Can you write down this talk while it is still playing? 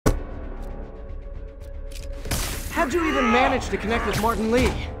How'd you even manage to connect with Martin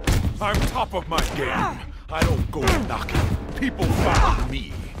Lee? I'm top of my game. I don't go knocking. People find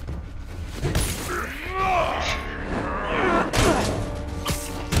me.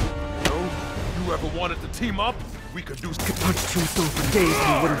 You ever wanted to team up? We could do. Could punch Tombstone for days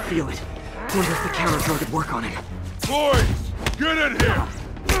and he wouldn't feel it. Wonder if the counter drug would work on him. Boys, get in here!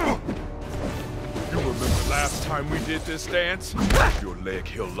 You remember last time we did this dance? Your leg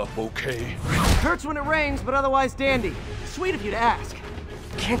healed up okay? Hurts when it rains, but otherwise dandy. Sweet of you to ask.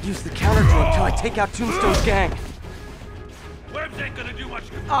 Can't use the counter drug till I take out Tombstone's gang. Webs ain't gonna do much.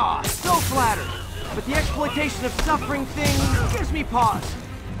 Ah, so flattered. But the exploitation of suffering thing gives me pause.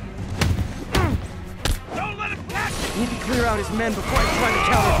 Don't let him catch you! Need to clear out his men before I try the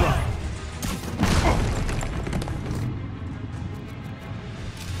counter drug.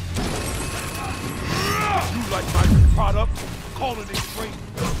 You like my product? Calling it straight.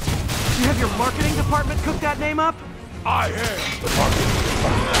 You have your marketing department cook that name up? I am the marketing.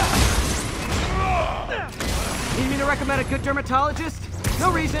 Need me to recommend a good dermatologist?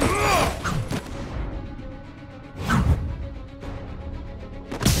 No reason.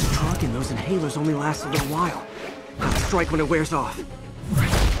 Drug and those inhalers only last a little while. I'll strike when it wears off.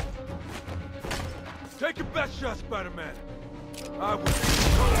 Take your best shot, Spiderman. I will.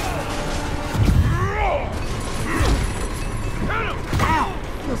 Hit him! Ow!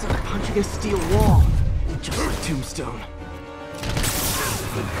 Feels like punching a steel wall. Just like Tombstone.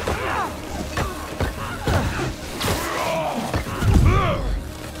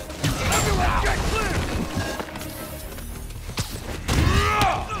 Everyone get clear!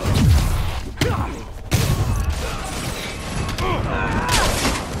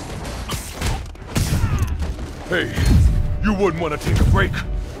 Hey, you wouldn't want to take a break,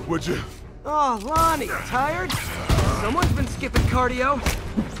 would you? Oh, Lonnie, tired? Someone's been skipping cardio.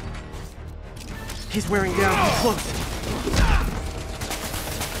 He's wearing down. He's close.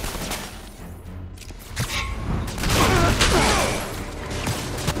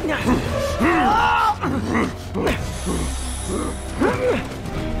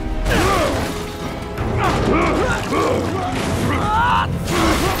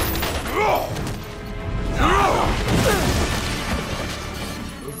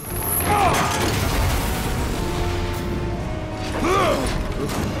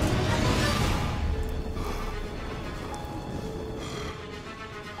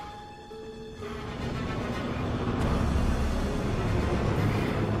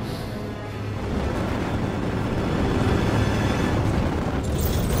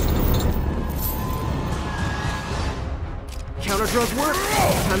 Counter drug work.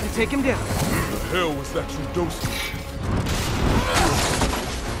 Time to take him down. The hell was that you dosing?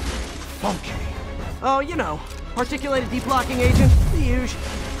 Funky. Oh, you know, articulated deblocking agent, the usual.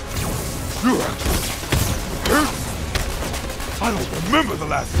 You're actually hurt? I don't remember the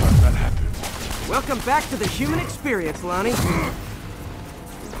last time that happened. Welcome back to the human experience, Lonnie.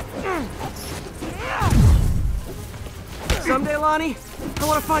 Someday, Lonnie, I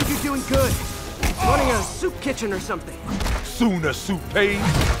want to find you doing good. Running a soup kitchen or something. Soon as soup pays,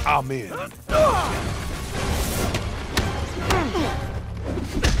 I'm in. End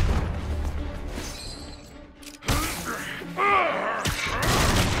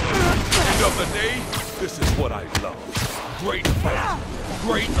of the day, this is what I love. Great fight,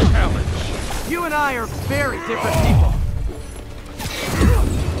 great challenge. You and I are very different people.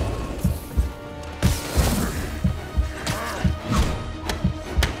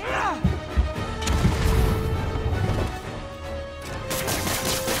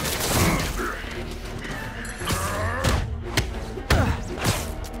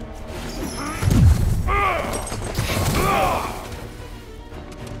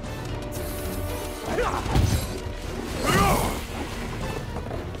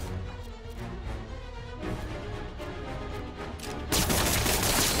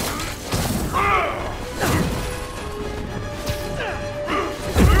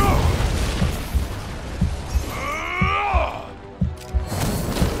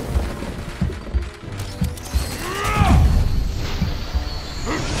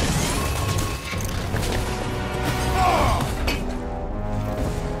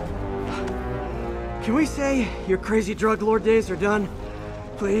 Can we say your crazy drug lord days are done?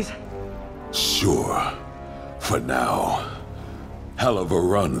 Please? Sure. For now. Hell of a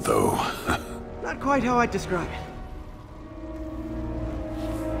run, though. Not quite how I'd describe it.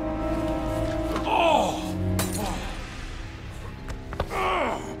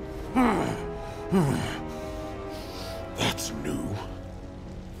 That's new.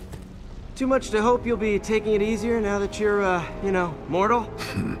 Too much to hope you'll be taking it easier now that you're, you know, mortal?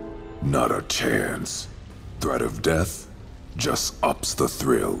 Not a chance. Threat of death just ups the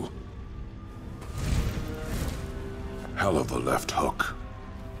thrill. Hell of a left hook.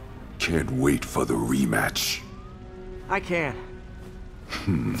 Can't wait for the rematch. I can.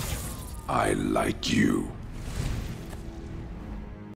 I like you.